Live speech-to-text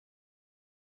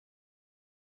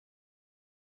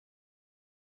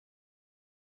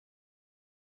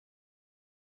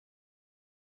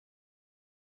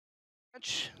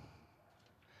match.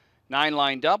 9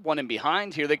 lined up, 1 in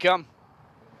behind. Here they come.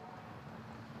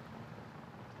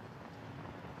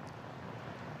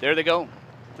 There they go.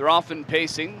 They're off and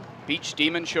pacing. Beach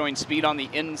Demon showing speed on the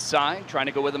inside, trying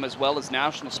to go with them as well as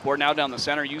National Sport. Now down the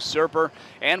center, Usurper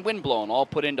and Windblown all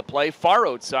put into play. Far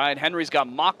outside, Henry's got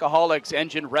Mohawk's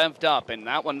engine revved up, and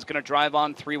that one's going to drive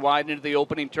on 3 wide into the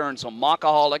opening turn. So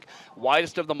Mohawk,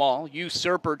 widest of them all.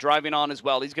 Usurper driving on as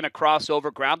well. He's going to cross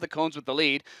over, grab the cones with the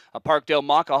lead. Parkdale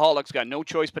Mohawk's got no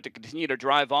choice but to continue to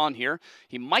drive on here.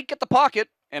 He might get the pocket,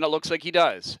 and it looks like he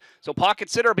does. So pocket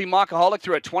sitter will be Mohawk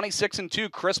through a 26-2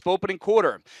 crisp opening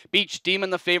quarter. Beach Demon,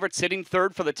 the favorite, sitting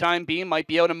third for the time being, might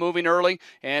be out and moving early,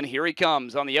 and here he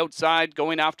comes on the outside,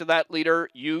 going after that leader,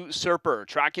 Usurper.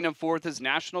 Tracking him fourth is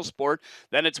National Sport.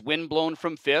 Then it's Windblown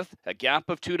from fifth, a gap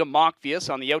of 2 to Mockvius.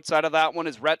 On the outside of that one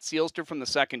is Rhett Sealster from the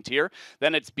second tier.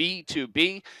 Then it's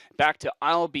B2B, back to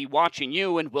I'll Be Watching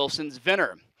You, and Wilson's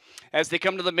Vinner. As they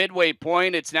come to the midway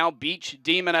point, it's now Beach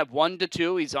Demon at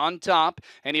 1-2. He's on top,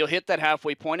 and he'll hit that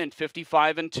halfway point in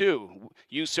 55-2.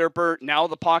 Usurper, now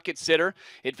the pocket sitter.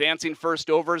 Advancing first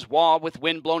over is Waugh with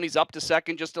Windblown. He's up to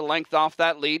second, just a length off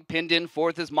that lead. Pinned in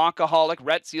fourth is Mohawk.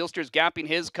 Rhett Sealster's gapping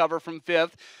his cover from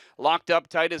fifth. Locked up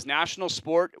tight is National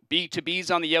Sport. B2B's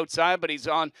on the outside, but he's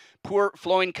on poor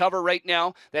flowing cover right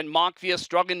now. Then Mockvius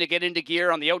struggling to get into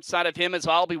gear. On the outside of him is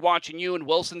I'll Be Watching You, and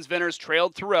Wilson's Vinners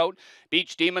trailed throughout.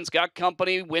 Beach Demon's got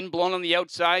company. Windblown on the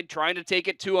outside, trying to take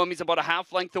it to him. He's about a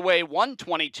half length away.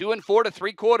 1:22 and 4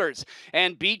 3/4.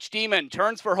 And Beach Demon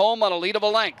turns for home on a lead of a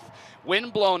length.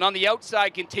 Windblown on the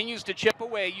outside continues to chip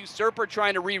away. Usurper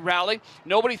trying to re-rally.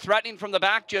 Nobody threatening from the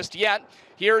back just yet.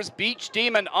 Here's Beach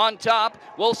Demon on top.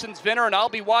 Wilson's Vinner, and I'll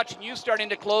Be Watching You starting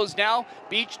to close now.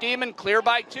 Beach Demon clear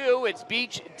by 2. It's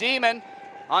Beach Demon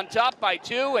on top by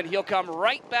 2, and he'll come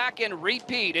right back and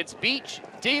repeat. It's Beach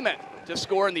Demon to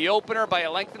score in the opener by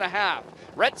a length and a half.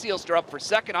 Rhett Sealster up for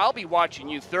second. I'll Be Watching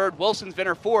You third. Wilson's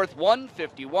Vinner fourth.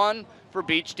 1:51 for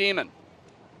Beach Demon.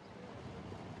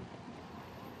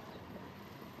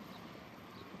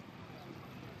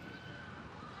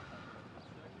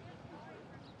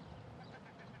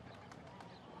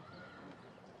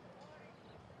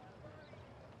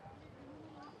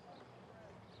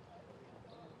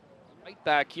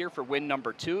 Back here for win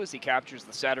number 2 as he captures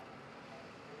the center.